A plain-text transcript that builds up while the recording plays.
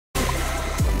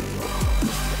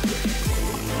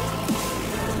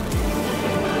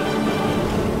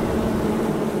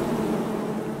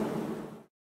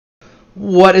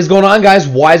What is going on, guys?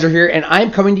 Wiser here, and I'm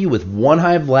coming to you with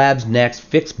OneHive Labs' next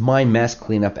Fix My Mess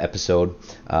cleanup episode.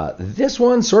 This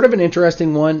one's sort of an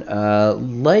interesting one.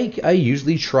 Like I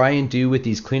usually try and do with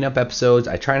these cleanup episodes,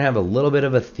 I try and have a little bit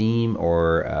of a theme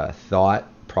or thought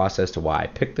process to why I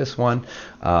picked this one.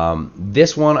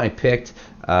 This one I picked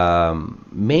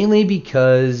mainly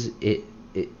because it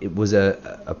was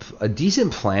a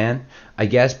decent plan, I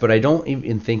guess, but I don't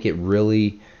even think it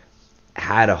really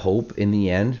had a hope in the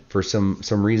end for some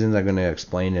reasons I'm going to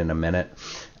explain in a minute.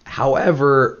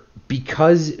 However,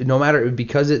 because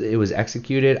it was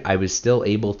executed, I was still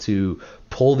able to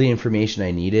pull the information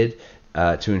I needed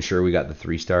to ensure we got the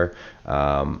 3-star.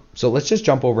 So let's just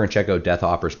jump over and check out Death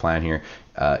Hopper's plan here.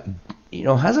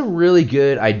 Has a really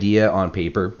good idea on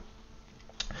paper.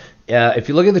 If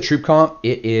you look at the troop comp,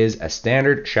 it is a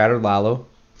standard Shattered Lalo.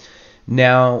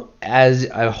 Now, as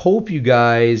I hope you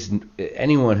guys,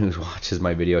 anyone who watches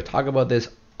my video, talk about this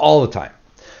all the time.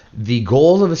 The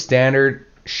goals of a standard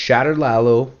Shattered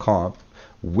Lalo comp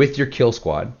with your kill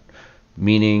squad,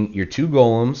 meaning your 2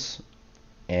 golems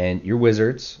and your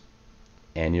wizards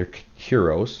and your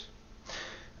heroes,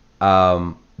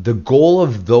 the goal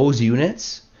of those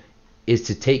units is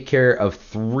to take care of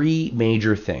 3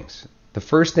 major things. The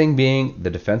first thing being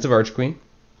the defensive Archqueen.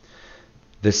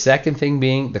 The second thing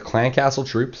being the clan castle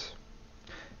troops.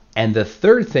 And the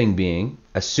third thing being,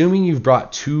 assuming you've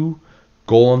brought 2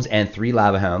 golems and 3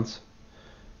 lava hounds,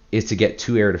 is to get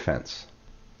 2 air defense.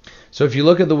 So if you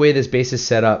look at the way this base is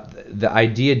set up, the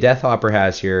idea Death Hopper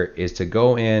has here is to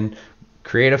go in,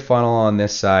 create a funnel on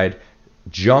this side,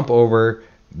 jump over,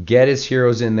 get his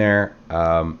heroes in there,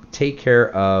 take care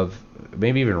of,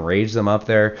 maybe even rage them up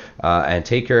there, and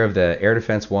take care of the air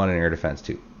defense 1 and air defense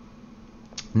 2.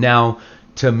 Now,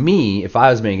 to me, if I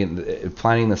was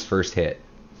planning this first hit,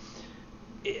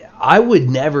 I would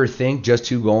never think just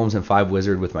 2 golems and 5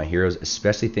 wizard with my heroes,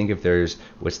 especially think if there's,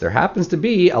 which there happens to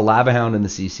be, a lava hound in the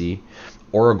CC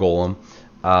or a golem.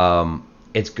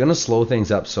 It's going to slow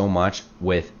things up so much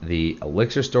with the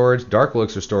elixir storage, dark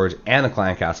elixir storage, and the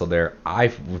clan castle there.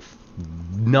 I would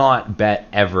not bet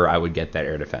ever I would get that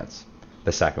air defense,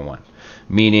 the second one.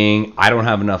 Meaning I don't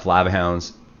have enough lava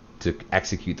hounds to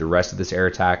execute the rest of this air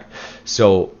attack.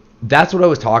 So that's what I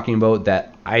was talking about,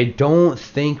 that I don't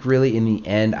think really in the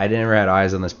end, I never had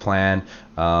eyes on this plan.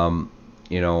 I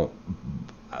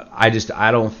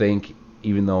don't think,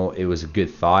 even though it was a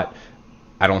good thought,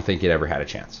 I don't think it ever had a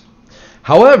chance.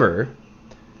 However,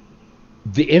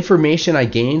 the information I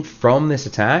gained from this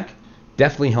attack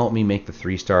definitely helped me make the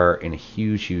 3-star in a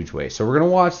huge way. So we're going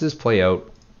to watch this play out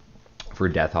for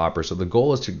Death Hopper. So the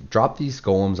goal is to drop these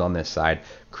golems on this side,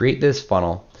 create this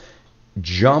funnel,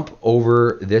 jump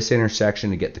over this intersection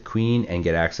to get the queen and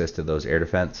get access to those air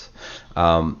defense.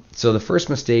 So the first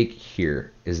mistake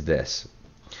here is this.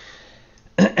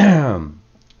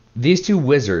 These 2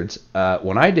 wizards,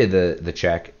 when I did the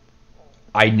check,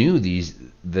 I knew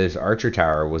this archer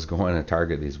tower was going to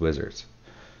target these wizards.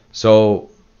 So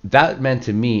that meant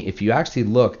to me, if you actually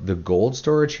look, the gold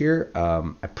storage here,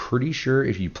 I'm pretty sure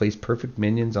if you place perfect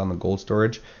minions on the gold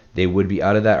storage, they would be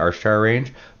out of that arch tower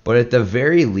range. But at the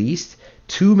very least,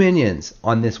 2 minions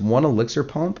on this 1 elixir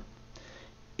pump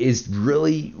is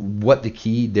really what the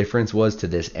key difference was to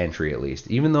this entry, at least.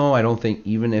 Even though I don't think,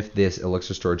 even if this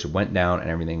elixir storage went down and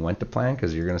everything went to plan,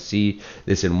 because you're going to see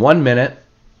this in 1 minute,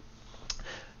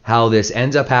 how this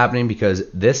ends up happening, because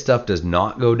this stuff does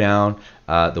not go down.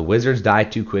 The wizards die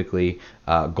too quickly.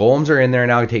 Golems are in there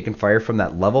now taking fire from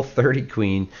that level 30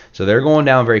 queen, so they're going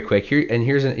down very quick.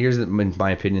 Here's in my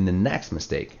opinion, the next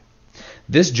mistake.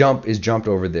 This jump is jumped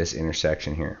over this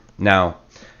intersection here. Now,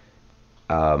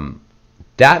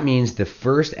 that means the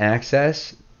first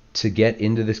access to get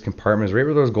into this compartment is right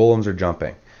where those golems are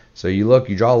jumping. So you look,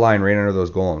 you draw a line right under those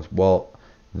golems. Well,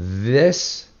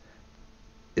 this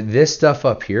stuff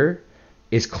up here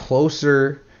is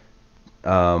closer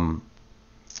to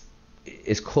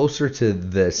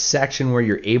the section where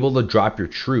you're able to drop your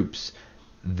troops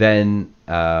than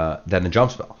the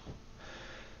jump spell.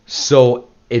 So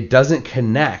it doesn't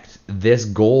connect this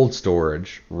gold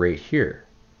storage right here.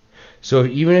 So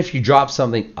even if you drop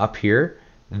something up here,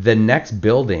 the next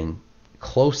building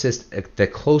closest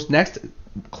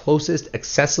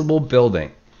accessible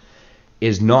building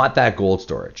is not that gold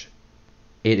storage.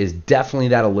 It is definitely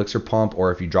that elixir pump,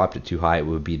 or if you dropped it too high, it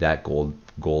would be that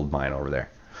gold mine over there.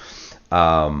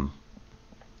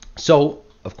 So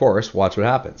of course, watch what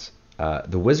happens.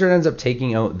 The wizard ends up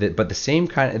taking out, but the same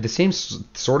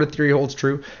sort of theory holds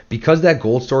true. Because that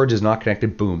gold storage is not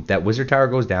connected, boom, that wizard tower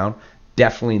goes down.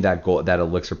 definitely that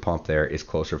elixir pump there is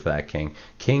closer for that king.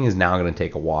 King is now going to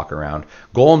take a walk around.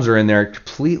 Golems are in there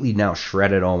completely now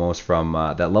shredded almost from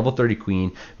that level 30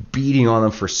 queen beating on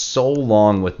them for so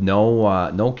long with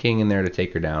no king in there to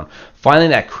take her down. Finally,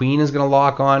 that queen is going to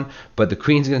lock on, but the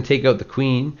queen's going to take out the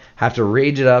queen, have to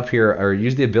rage it up here or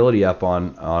use the ability up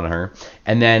on her,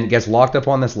 and then gets locked up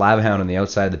on this lava hound on the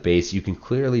outside of the base. You can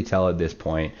clearly tell at this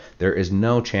point there is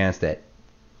no chance that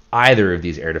either of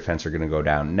these air defense are going to go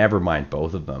down, never mind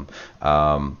both of them.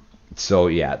 So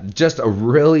yeah, just a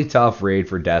really tough raid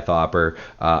for Deathhopper.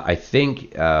 I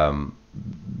think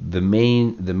the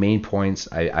main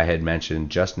points I had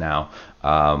mentioned just now,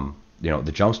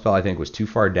 the jump spell I think was too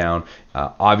far down.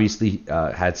 Obviously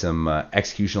had some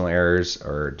executional errors,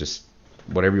 or just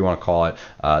whatever you want to call it.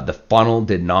 The funnel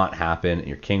did not happen.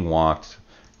 Your king walked,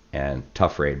 and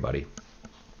tough raid, buddy.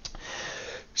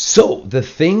 So the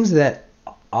things that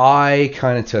I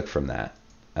kind of took from that,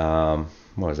 what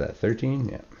was that, 13?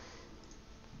 Yeah.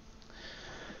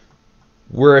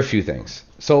 Were a few things.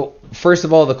 So first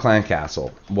of all, the clan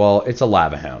castle. Well, it's a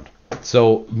lava hound.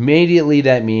 So immediately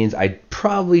that means I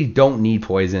probably don't need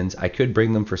poisons. I could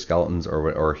bring them for skeletons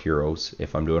or heroes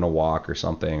if I'm doing a walk or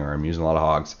something, or I'm using a lot of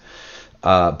hogs.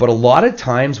 But a lot of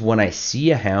times when I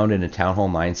see a hound in a Town Hall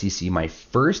 9cc, my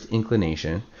first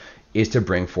inclination is to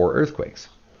bring 4 earthquakes.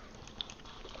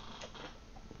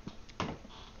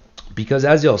 Because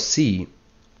as you'll see,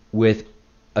 with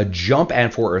a jump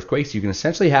and 4 earthquakes, you can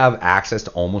essentially have access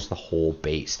to almost the whole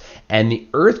base. And the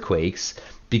earthquakes,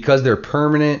 because they're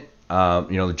permanent,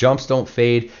 the jumps don't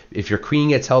fade. If your queen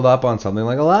gets held up on something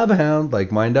like a lava hound,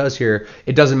 like mine does here,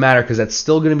 it doesn't matter, because that's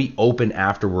still going to be open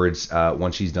afterwards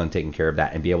once she's done taking care of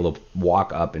that, and be able to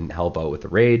walk up and help out with the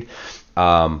raid.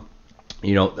 I'm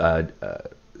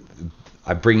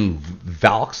bringing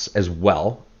Valks as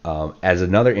well. As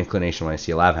another inclination when I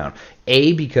see a lava hound.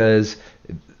 Because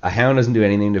a hound doesn't do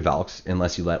anything to Valks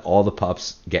unless you let all the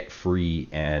pups get free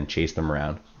and chase them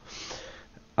around.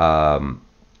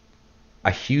 A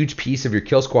huge piece of your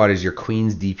kill squad is your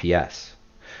queen's DPS.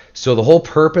 So the whole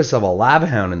purpose of a lava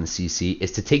hound in the CC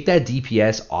is to take that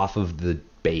DPS off of the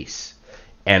base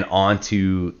and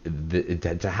onto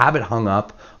to have it hung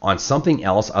up on something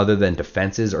else other than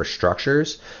defenses or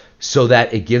structures, so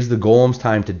that it gives the golems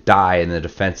time to die and the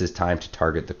defenses time to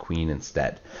target the queen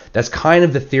instead. That's kind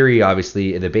of the theory,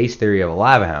 obviously, the base theory of a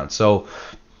lava hound. So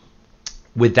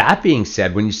with that being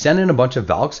said, when you send in a bunch of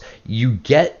Valks, you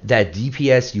get that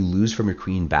DPS you lose from your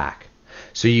queen back.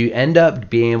 So you end up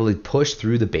being able to push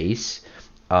through the base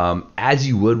as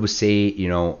you would with, say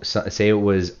it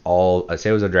was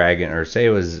a dragon, or say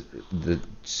it was the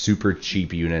super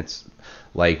cheap units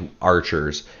like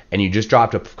archers, and you just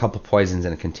dropped a couple poisons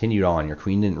and it continued on. Your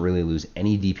queen didn't really lose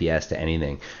any DPS to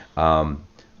anything.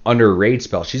 Under a raid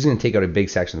spell, she's going to take out a big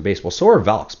section of the base. Well, so are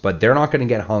Valks, but they're not going to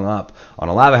get hung up on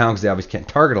a lava hound because they obviously can't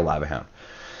target a lava hound.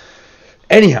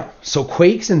 Anyhow, so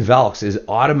Quakes and Valks is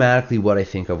automatically what I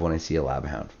think of when I see a lava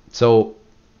hound. So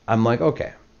I'm like,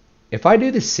 okay, if I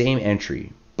do the same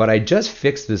entry, but I just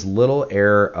fix this little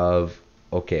error of,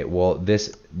 okay, well,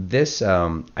 this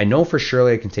I know for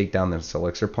surely I can take down this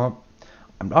elixir pump.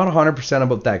 I'm not 100%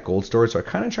 about that gold storage, so I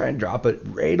kind of try and drop it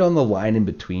right on the line in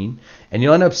between. And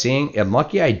you'll end up seeing, I'm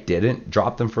lucky I didn't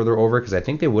drop them further over, because I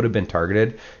think they would have been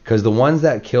targeted, because the ones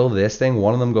that kill this thing,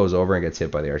 one of them goes over and gets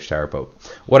hit by the arch tower boat.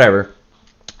 Whatever.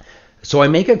 So I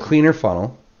make a cleaner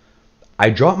funnel. I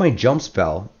drop my jump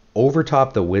spell over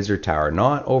top the wizard tower,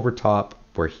 not over top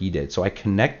where he did. So I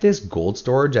connect this gold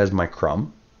storage as my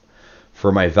crumb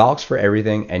for my Valks, for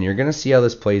everything, and you're going to see how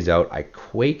this plays out. I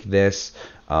quake this.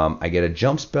 I get a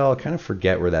jump spell. I kind of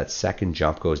forget where that second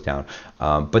jump goes down.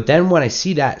 But then when I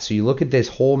see that, so you look at this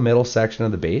whole middle section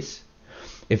of the base,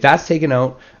 if that's taken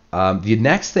out, the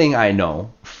next thing I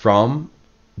know from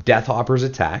Deathhopper's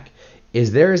attack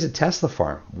is there is a Tesla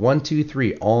farm. 1, 2,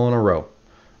 3, all in a row,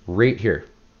 right here.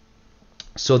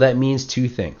 So that means 2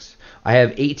 things. I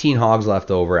have 18 hogs left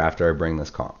over after I bring this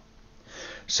comp.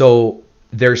 So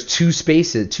there's 2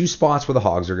 spots where the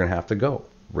hogs are going to have to go.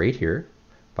 Right here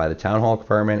by the town hall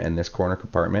compartment, and this corner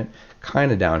compartment,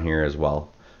 kind of down here as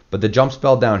well. But the jump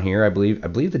spell down here, I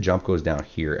believe the jump goes down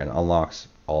here and unlocks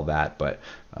all that, but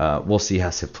we'll see how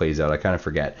it plays out. I kind of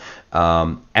forget.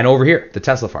 And over here, the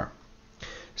Tesla farm.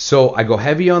 So I go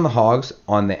heavy on the hogs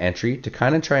on the entry to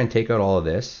kind of try and take out all of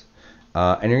this.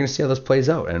 And you're going to see how this plays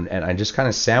out. And I just kind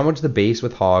of sandwich the base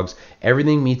with hogs.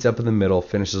 Everything meets up in the middle,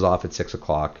 finishes off at 6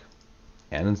 o'clock.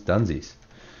 And it's dunsies.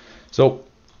 So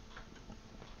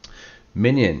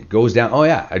minion goes down. Oh,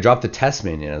 yeah, I dropped the test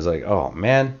minion. I was like, oh,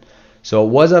 man. So it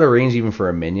was out of range even for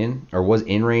a minion, or was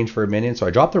in range for a minion. So I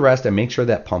drop the rest and make sure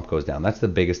that pump goes down. That's the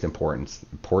biggest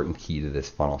important key to this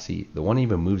funnel. See, the one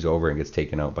even moves over and gets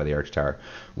taken out by the Arch Tower.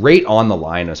 Right on the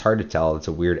line. It's hard to tell. It's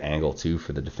a weird angle too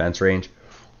for the defense range.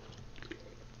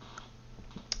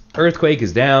 Earthquake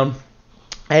is down.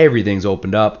 Everything's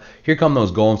opened up. Here come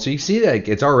those golems. So you see that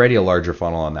it's already a larger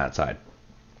funnel on that side.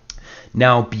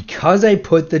 Now, because I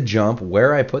put the jump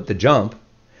where I put the jump,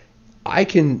 I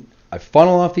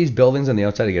funnel off these buildings on the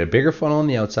outside. I get a bigger funnel on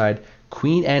the outside.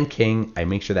 Queen and king. I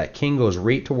make sure that king goes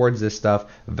right towards this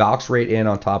stuff. Valk's right in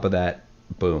on top of that.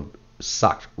 Boom.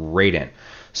 Sucked right in.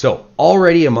 So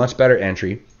already a much better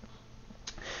entry.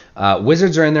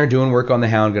 Wizards are in there doing work on the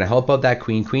hound. Going to help out that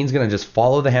queen. Queen's going to just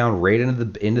follow the hound right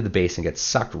into the base and get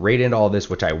sucked right into all this,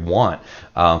 which I want.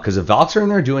 Because if Valks are in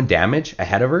there doing damage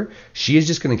ahead of her, she is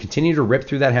just going to continue to rip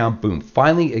through that hound. Boom.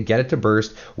 Finally get it to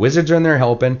burst. Wizards are in there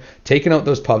helping, taking out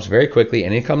those pups very quickly,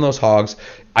 and in come those hogs.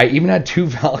 I even had 2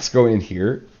 Valks go in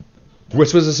here,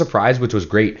 which was a surprise, which was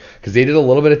great because they did a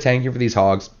little bit of tanking for these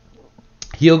hogs.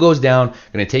 Heal goes down.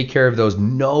 Going to take care of those.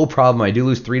 No problem. I do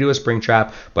lose 3 to a spring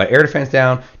trap, but air defense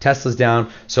down. Tesla's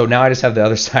down. So now I just have the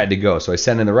other side to go. So I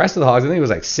send in the rest of the hogs. I think it was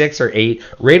like 6 or 8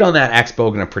 right on that Expo.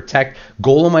 Going to protect.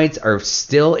 Golemites are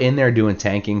still in there doing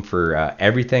tanking for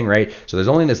everything, right? So there's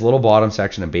only this little bottom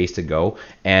section of base to go.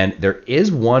 And there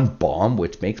is one bomb,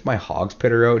 which makes my hogs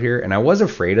pitter out here. And I was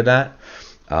afraid of that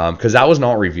because that was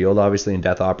not revealed, obviously, in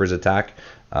Death Opera's attack.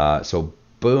 So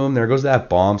boom, there goes that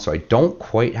bomb. So I don't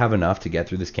quite have enough to get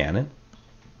through this cannon.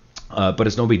 But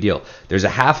it's no big deal. There's a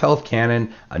half health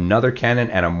cannon, another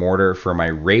cannon, and a mortar for my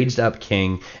raged up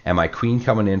king and my queen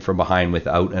coming in from behind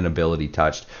without an ability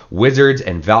touched. Wizards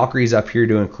and Valkyries up here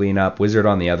doing cleanup. Wizard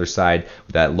on the other side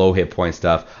with that low hit point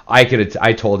stuff. I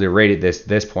told you right at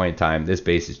this point in time, this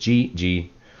base is GG.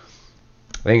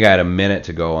 I think I had a minute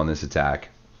to go on this attack.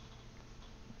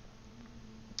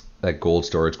 That gold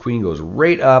storage queen goes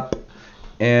right up.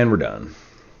 And we're done.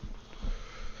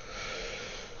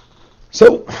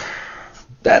 So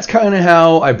that's kind of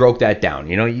how I broke that down.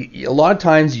 You know, a lot of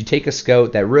times you take a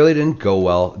scout that really didn't go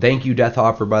well. Thank you, Death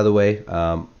Hopper, by the way.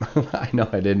 I know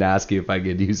I didn't ask you if I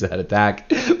could use that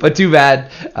attack, but too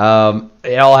bad.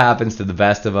 It all happens to the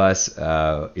best of us.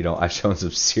 You know, I've shown some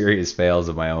serious fails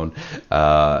of my own.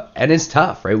 And it's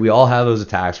tough, right? We all have those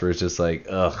attacks where it's just like,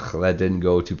 ugh, that didn't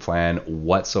go to plan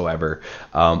whatsoever.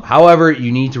 However,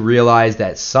 you need to realize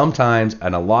that sometimes,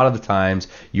 and a lot of the times,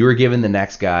 you're giving the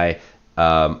next guy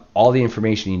all the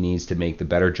information he needs to make the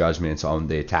better judgments on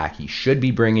the attack he should be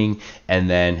bringing, and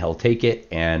then he'll take it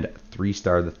and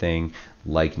 3-star the thing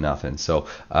like nothing. So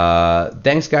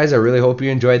thanks, guys. I really hope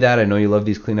you enjoyed that. I know you love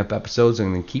these cleanup episodes.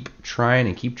 I'm going to keep trying.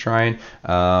 You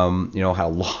know, had a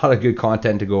lot of good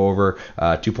content to go over.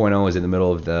 2.0 is in the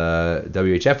middle of the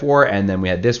WHF war, and then we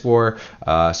had this war.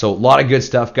 So a lot of good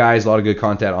stuff, guys. A lot of good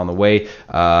content on the way.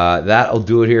 That'll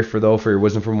do it here for your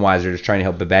Wisdom from Wiser. Just trying to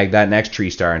help bag that next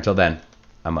 3-star. Until then,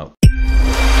 I'm out.